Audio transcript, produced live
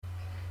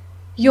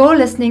You're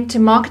listening to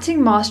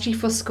Marketing Mastery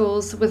for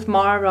Schools with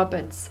Mara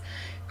Roberts.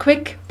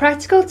 Quick,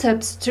 practical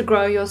tips to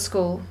grow your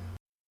school.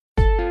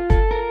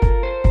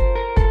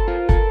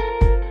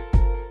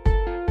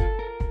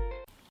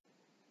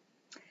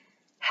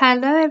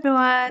 Hello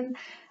everyone.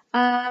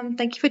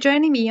 Thank you for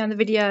joining me on the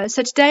video.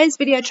 So today's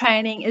video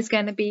training is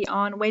going to be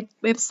on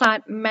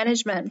website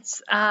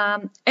management,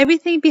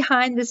 everything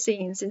behind the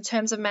scenes in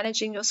terms of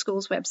managing your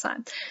school's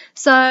website.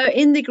 So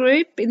in the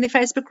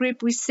Facebook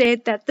group, we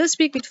said that this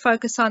week we'd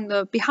focus on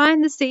the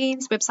behind the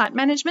scenes website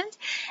management,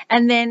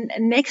 and then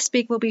next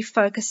week we'll be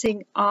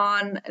focusing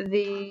on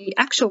the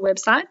actual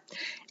website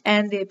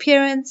and the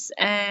appearance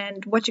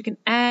and what you can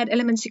add,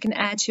 elements you can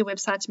add to your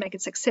website to make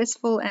it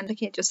successful, and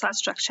looking at your site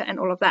structure and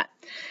all of that.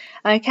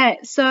 Okay,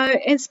 so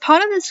as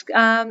part of this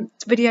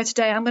video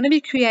today, I'm going to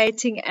be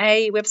creating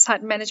a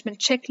website management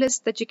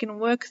checklist that you can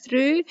work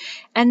through,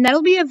 and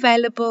that'll be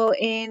available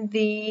in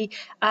the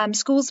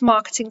Schools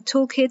Marketing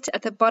Toolkit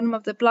at the bottom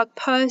of the blog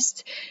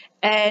post.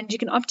 And you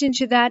can opt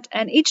into that.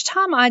 And each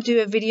time I do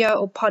a video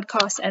or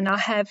podcast, and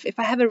if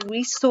I have a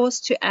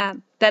resource to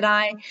add that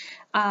I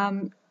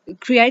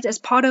create as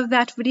part of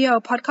that video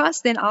or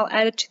podcast, then I'll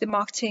add it to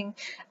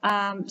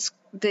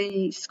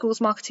the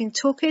Schools Marketing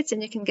Toolkit,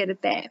 and you can get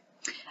it there.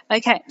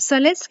 Okay, so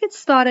let's get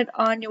started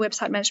on your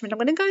website management. I'm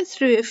going to go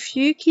through a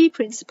few key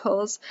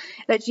principles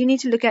that you need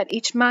to look at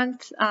each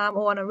month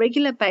or on a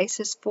regular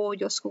basis for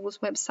your school's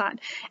website.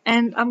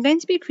 And I'm going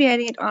to be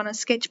creating it on a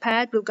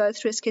Sketchpad. We'll go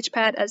through a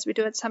Sketchpad as we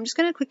do it. So I'm just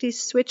going to quickly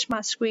switch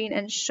my screen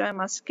and show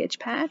my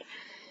Sketchpad.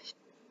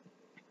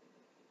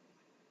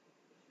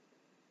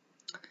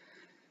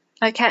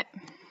 Okay.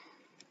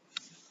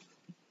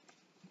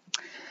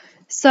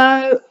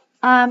 So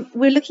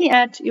we're looking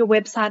at your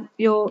website,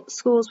 your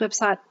school's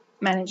website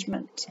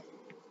management.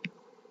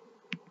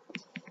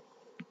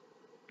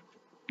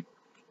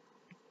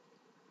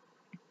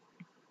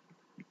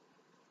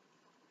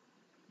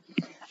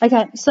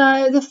 Okay,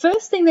 so the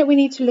first thing that we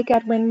need to look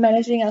at when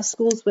managing our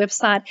school's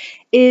website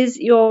is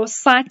your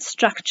site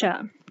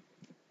structure.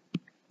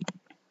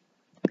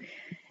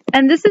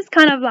 And this is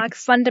kind of like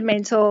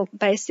fundamental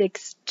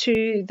basics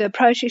to the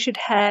approach you should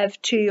have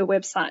to your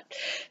website.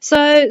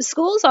 So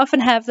schools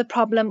often have the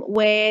problem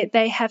where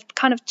they have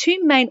kind of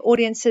two main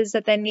audiences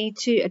that they need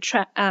to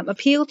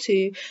appeal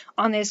to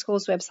on their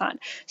school's website.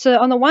 So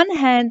on the one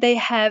hand, they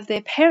have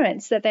their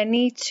parents that they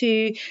need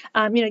to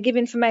give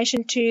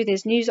information to.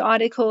 There's news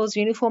articles,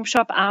 uniform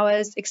shop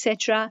hours,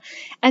 etc.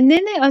 And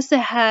then they also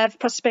have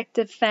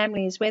prospective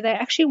families where they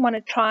actually want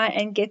to try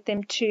and get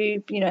them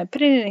to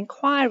put in an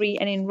inquiry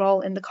and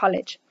enroll in the college.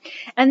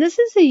 And this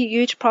is a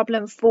huge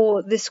problem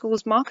for the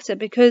school's marketer,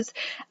 because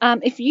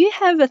if you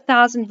have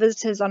 1,000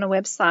 visitors on a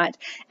website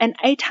and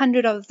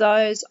 800 of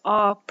those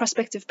are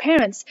prospective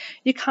parents,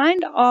 you're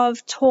kind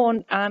of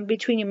torn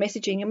between your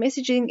messaging. Your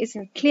messaging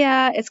isn't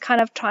clear. It's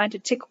kind of trying to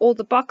tick all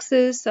the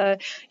boxes. So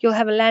you'll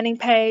have a landing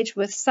page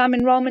with some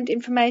enrollment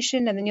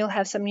information, and then you'll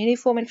have some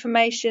uniform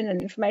information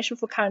and information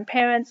for current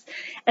parents,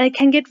 and it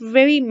can get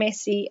very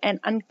messy and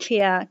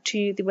unclear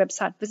to the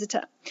website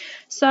visitor.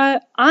 So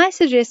I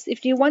suggest,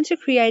 if you want to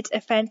create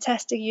a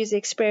fantastic user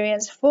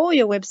experience for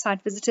your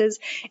website visitors,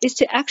 is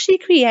to actually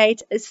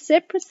create a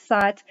separate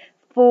site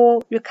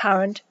for your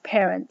current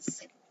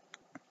parents.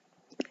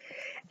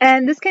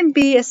 And this can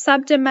be a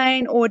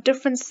subdomain or a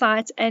different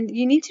site, and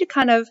you need to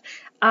kind of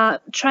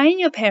train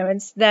your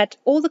parents that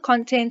all the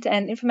content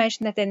and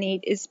information that they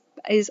need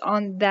is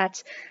on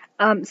that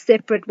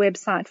separate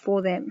website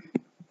for them.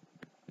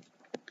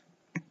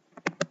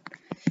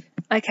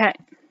 Okay.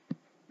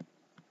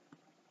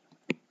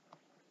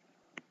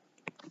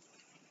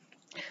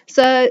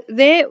 So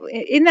there,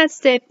 in that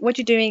step, what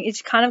you're doing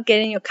is kind of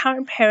getting your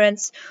current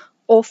parents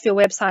off your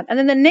website. And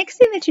then the next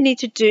thing that you need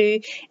to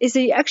do is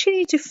that you actually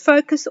need to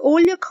focus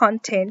all your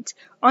content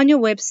on your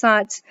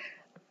website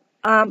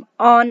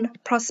on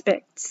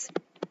prospects.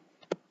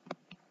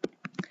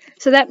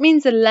 So that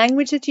means the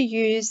language that you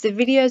use, the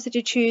videos that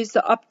you choose,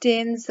 the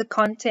opt-ins, the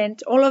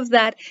content, all of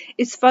that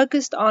is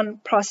focused on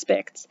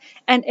prospects.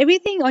 And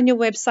everything on your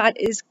website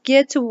is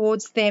geared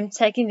towards them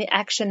taking the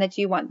action that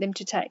you want them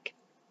to take.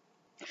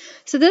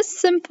 So this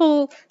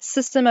simple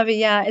system over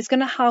here is going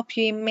to help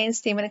you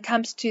immensely when it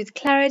comes to the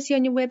clarity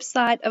on your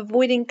website,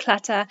 avoiding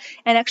clutter,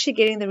 and actually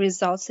getting the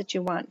results that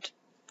you want.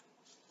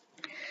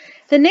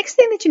 The next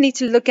thing that you need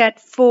to look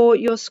at for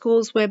your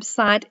school's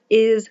website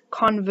is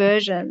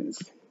conversions.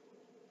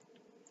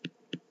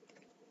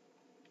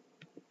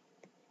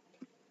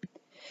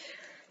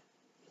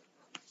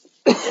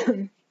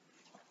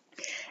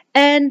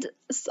 And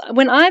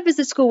when I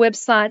visit school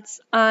websites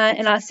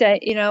and I say,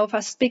 if I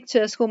speak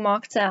to a school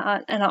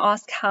marketer and I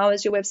ask, how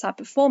is your website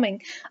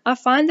performing, I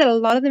find that a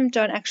lot of them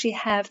don't actually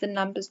have the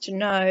numbers to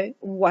know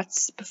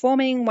what's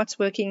performing, what's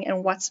working,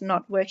 and what's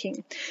not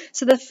working.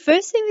 So the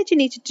first thing that you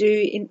need to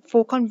do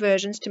for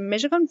conversions, to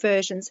measure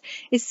conversions,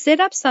 is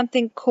set up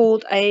something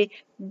called a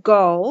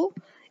goal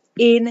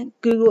in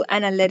Google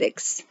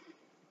Analytics.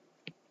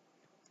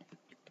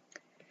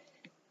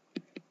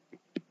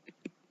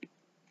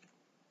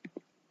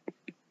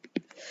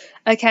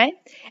 Okay,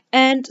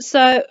 and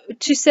so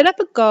to set up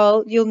a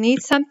goal, you'll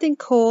need something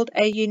called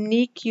a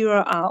unique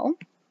URL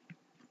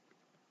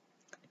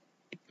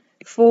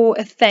for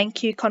a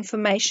thank you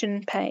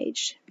confirmation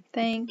page.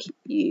 Thank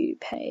you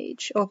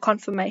page or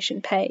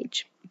confirmation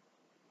page.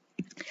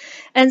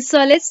 And so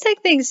let's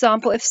take the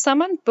example, if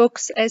someone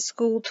books a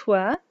school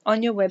tour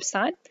on your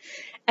website,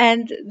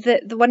 and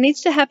what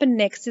needs to happen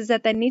next is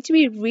that they need to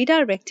be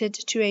redirected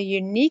to a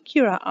unique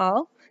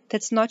URL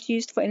that's not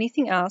used for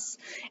anything else,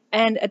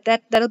 and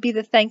that'll be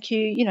the thank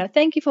you,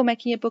 thank you for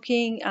making a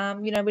booking.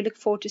 We look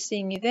forward to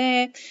seeing you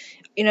there.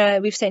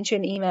 We've sent you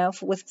an email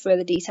with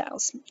further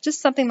details, just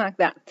something like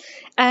that.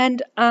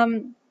 And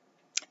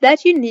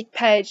that unique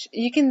page,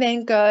 you can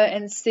then go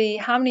and see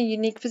how many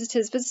unique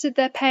visitors visited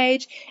that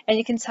page, and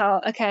you can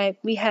tell, okay,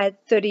 we had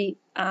 30,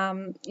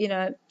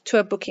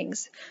 tour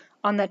bookings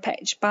on that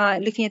page by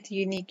looking at the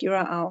unique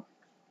URL.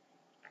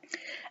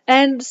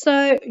 And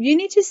so you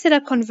need to set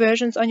up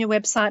conversions on your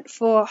website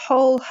for a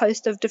whole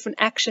host of different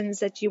actions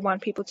that you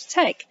want people to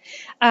take.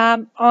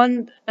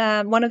 One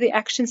of the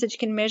actions that you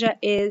can measure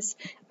is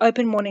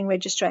open morning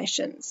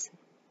registrations.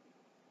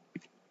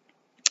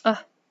 Oh,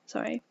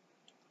 sorry.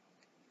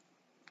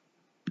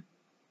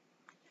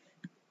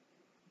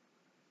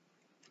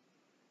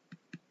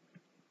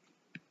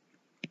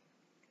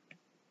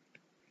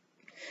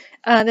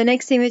 The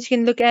next thing that you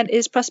can look at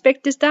is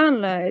prospectus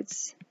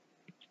downloads.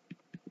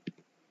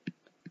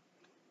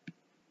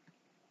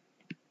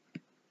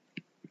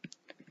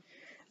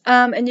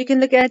 And you can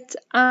look at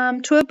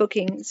tour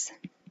bookings.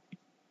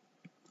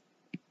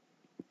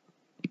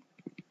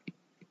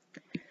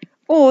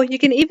 Or you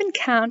can even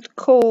count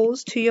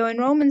calls to your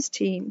enrollments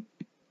team.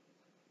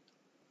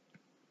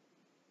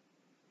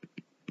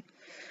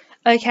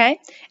 Okay,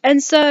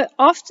 and so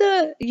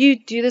after you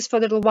do this for a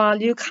little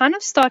while, you kind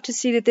of start to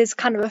see that there's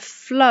kind of a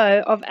flow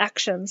of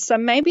actions. So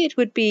maybe it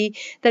would be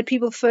that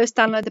people first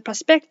download the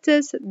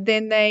prospectus,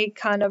 then they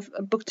kind of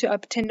book to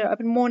attend an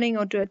open morning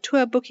or do a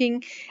tour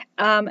booking,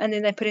 and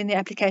then they put in the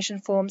application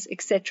forms,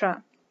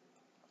 etc.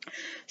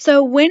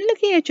 So when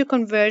looking at your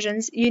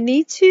conversions, you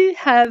need to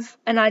have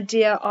an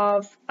idea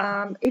of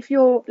if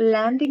your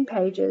landing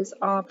pages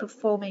are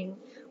performing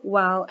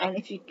well and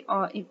if you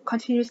are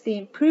continuously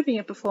improving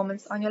your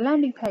performance on your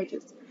landing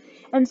pages.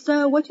 And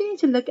so what you need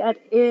to look at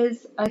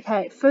is,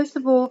 okay, first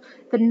of all,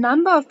 the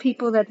number of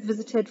people that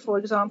visited, for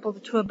example,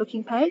 the tour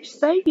booking page.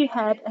 Say you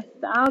had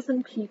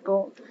 1,000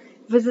 people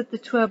visit the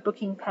tour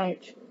booking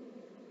page.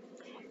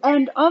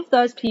 And of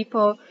those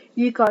people,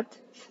 you got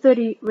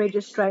 30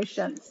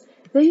 registrations.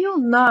 Then you'll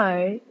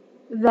know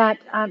that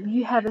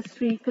you have a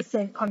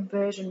 3%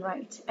 conversion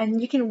rate, and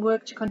you can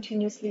work to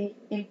continuously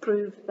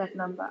improve that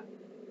number.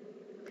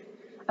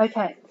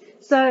 Okay,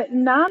 so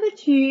now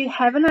that you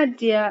have an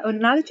idea, or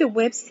now that your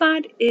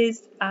website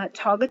is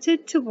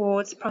targeted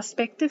towards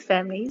prospective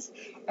families,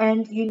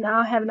 and you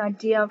now have an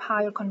idea of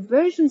how your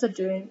conversions are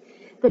doing,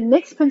 the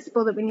next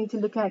principle that we need to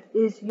look at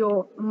is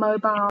your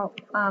mobile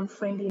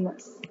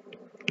friendliness,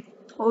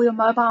 or your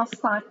mobile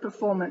site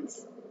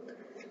performance.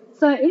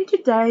 So in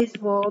today's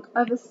world,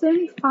 over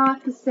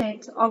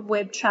 75% of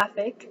web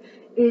traffic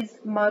is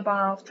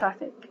mobile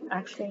traffic,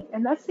 actually,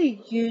 and that's a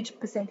huge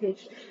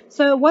percentage.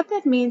 So what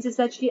that means is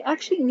that you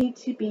actually need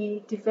to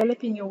be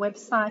developing your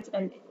website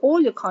and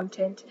all your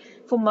content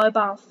for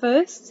mobile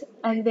first,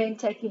 and then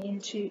taking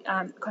into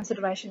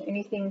consideration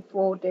anything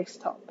for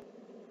desktop.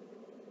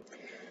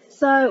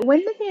 So when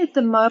looking at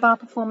the mobile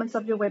performance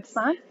of your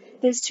website,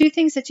 there's two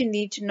things that you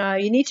need to know.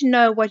 You need to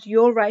know what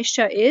your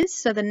ratio is,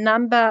 so the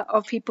number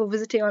of people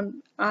visiting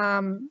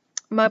on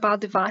mobile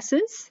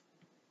devices.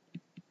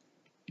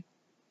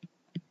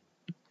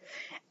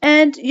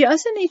 And you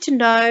also need to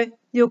know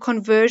your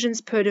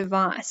conversions per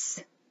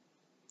device.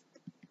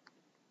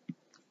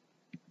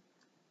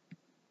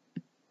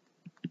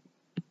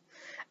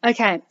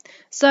 Okay,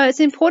 so it's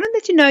important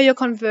that you know your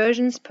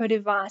conversions per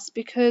device,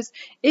 because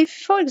if,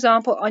 for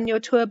example, on your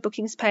tour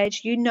bookings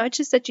page, you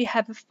notice that you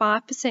have a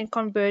 5%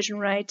 conversion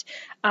rate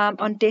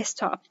on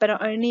desktop,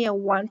 but only a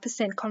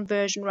 1%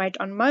 conversion rate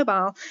on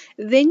mobile,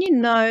 then you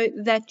know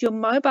that your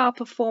mobile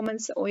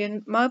performance or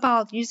your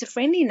mobile user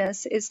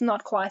friendliness is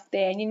not quite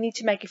there, and you need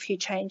to make a few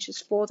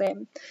changes for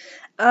them.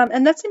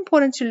 And that's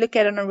important to look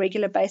at on a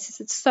regular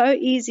basis. It's so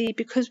easy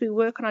because we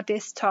work on our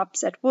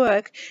desktops at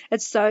work.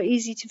 It's so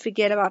easy to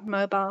forget about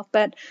mobile.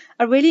 But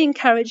I really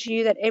encourage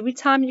you that every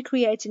time you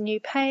create a new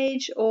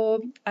page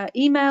or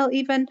email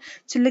even,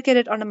 to look at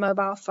it on a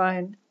mobile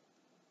phone.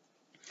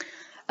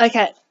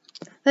 Okay,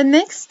 the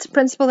next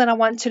principle that I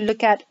want to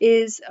look at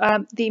is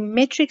the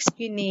metrics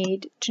you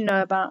need to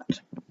know about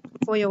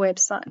for your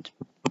website.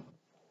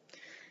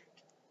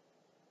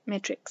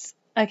 Metrics.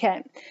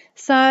 Okay,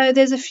 so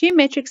there's a few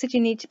metrics that you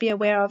need to be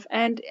aware of,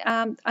 and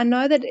I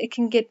know that it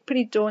can get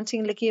pretty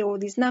daunting looking at all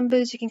these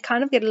numbers. You can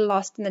kind of get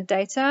lost in the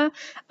data,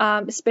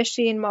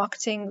 especially in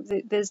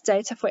marketing. There's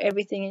data for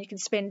everything, and you can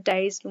spend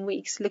days and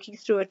weeks looking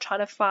through it trying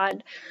to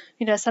find,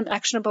 some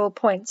actionable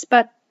points.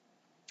 But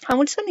I'm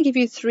just going to give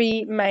you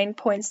 3 main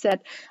points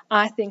that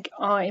I think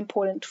are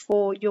important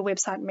for your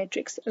website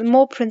metrics,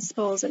 more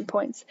principles and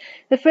points.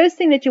 The first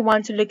thing that you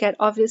want to look at,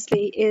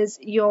 obviously, is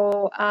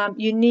your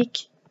unique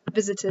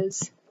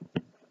visitors.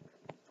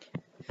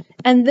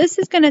 And this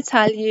is going to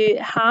tell you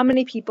how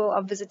many people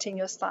are visiting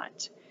your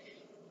site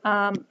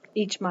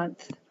each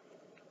month.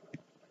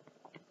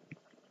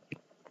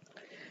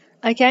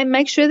 Okay,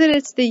 make sure that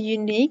it's the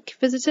unique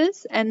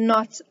visitors and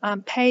not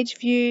page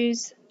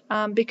views,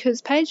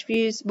 because page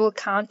views will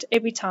count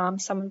every time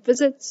someone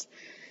visits,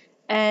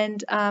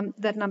 and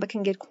that number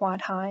can get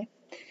quite high.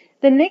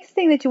 The next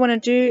thing that you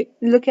want to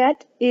look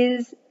at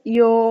is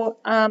your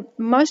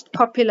most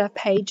popular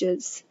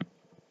pages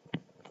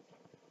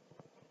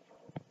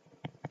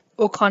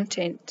or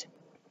content.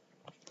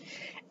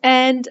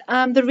 And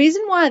the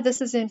reason why this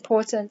is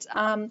important,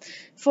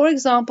 for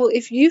example,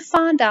 if you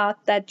found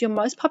out that your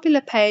most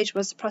popular page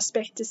was the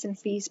prospectus and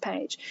fees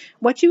page,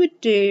 what you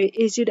would do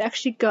is you'd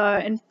actually go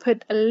and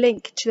put a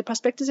link to the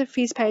prospectus and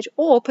fees page,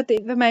 or put the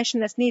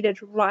information that's needed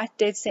right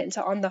dead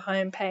center on the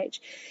home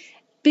page.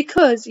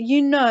 Because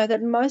you know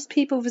that most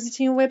people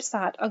visiting your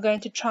website are going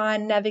to try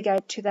and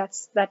navigate to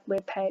that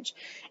web page,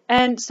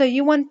 and so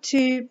you want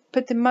to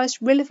put the most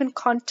relevant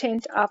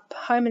content up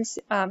home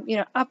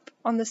and up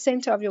on the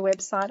center of your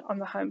website on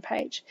the home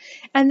page.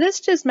 And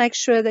this just makes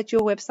sure that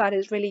your website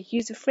is really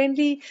user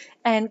friendly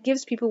and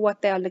gives people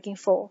what they are looking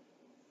for.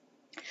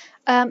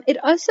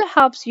 It also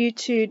helps you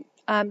to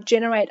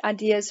generate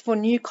ideas for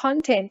new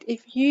content.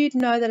 If you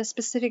know that a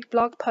specific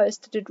blog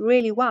post did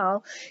really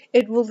well,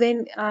 it will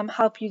then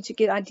help you to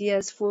get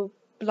ideas for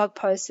blog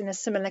posts in a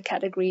similar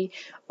category,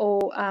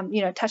 or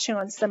touching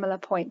on similar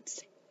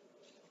points.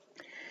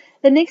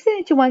 The next thing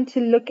that you want to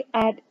look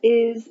at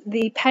is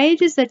the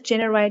pages that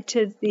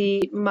generated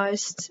the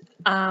most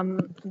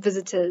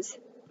visitors.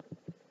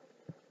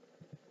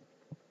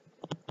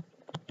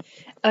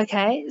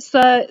 Okay,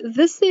 so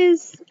this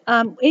is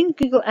in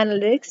Google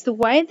Analytics. The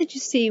way that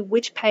you see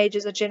which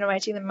pages are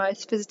generating the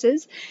most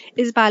visitors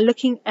is by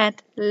looking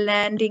at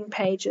landing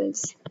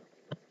pages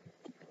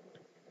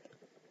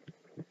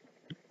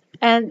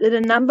and the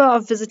number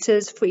of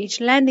visitors for each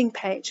landing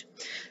page.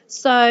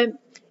 So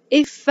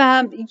if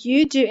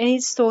you do any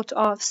sort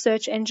of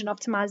search engine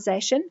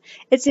optimization,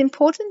 it's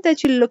important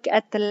that you look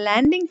at the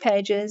landing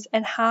pages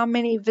and how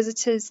many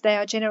visitors they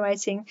are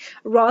generating,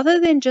 rather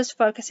than just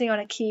focusing on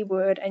a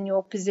keyword and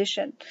your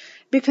position.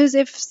 Because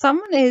if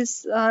someone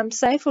is,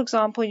 say for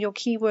example, your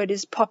keyword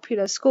is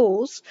popular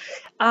schools,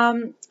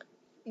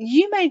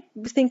 you may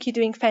think you're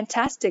doing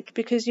fantastic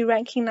because you're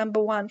ranking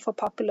 #1 for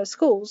popular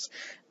schools,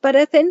 but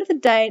at the end of the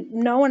day,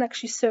 no one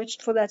actually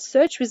searched for that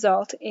search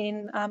result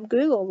in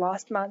Google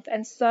last month.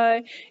 And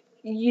so,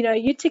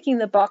 you're ticking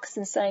the box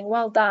and saying,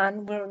 well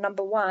done, we're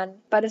 #1,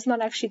 but it's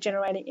not actually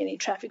generating any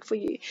traffic for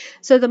you.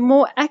 So the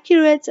more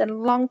accurate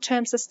and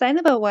long-term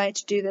sustainable way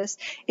to do this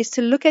is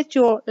to look at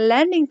your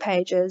landing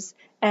pages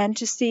and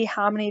to see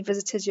how many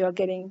visitors you're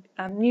getting,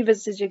 new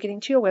visitors you're getting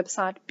to your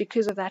website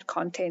because of that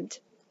content.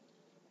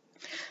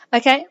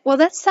 Okay, well,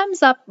 that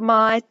sums up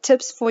my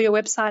tips for your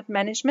website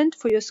management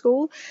for your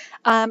school.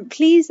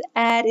 Please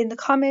add in the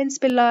comments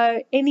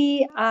below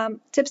any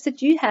tips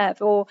that you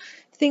have or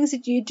things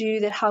that you do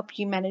that help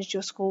you manage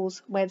your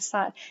school's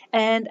website.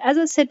 And as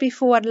I said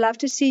before, I'd love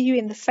to see you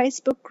in the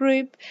Facebook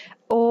group,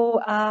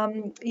 or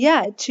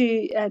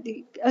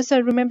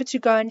also remember to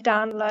go and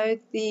download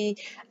the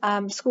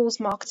Schools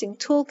Marketing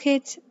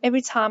Toolkit.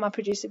 Every time I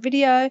produce a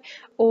video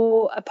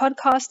or a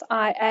podcast,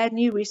 I add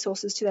new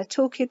resources to that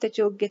toolkit that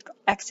you'll get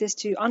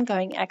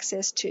ongoing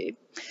access to.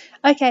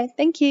 Okay,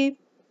 thank you.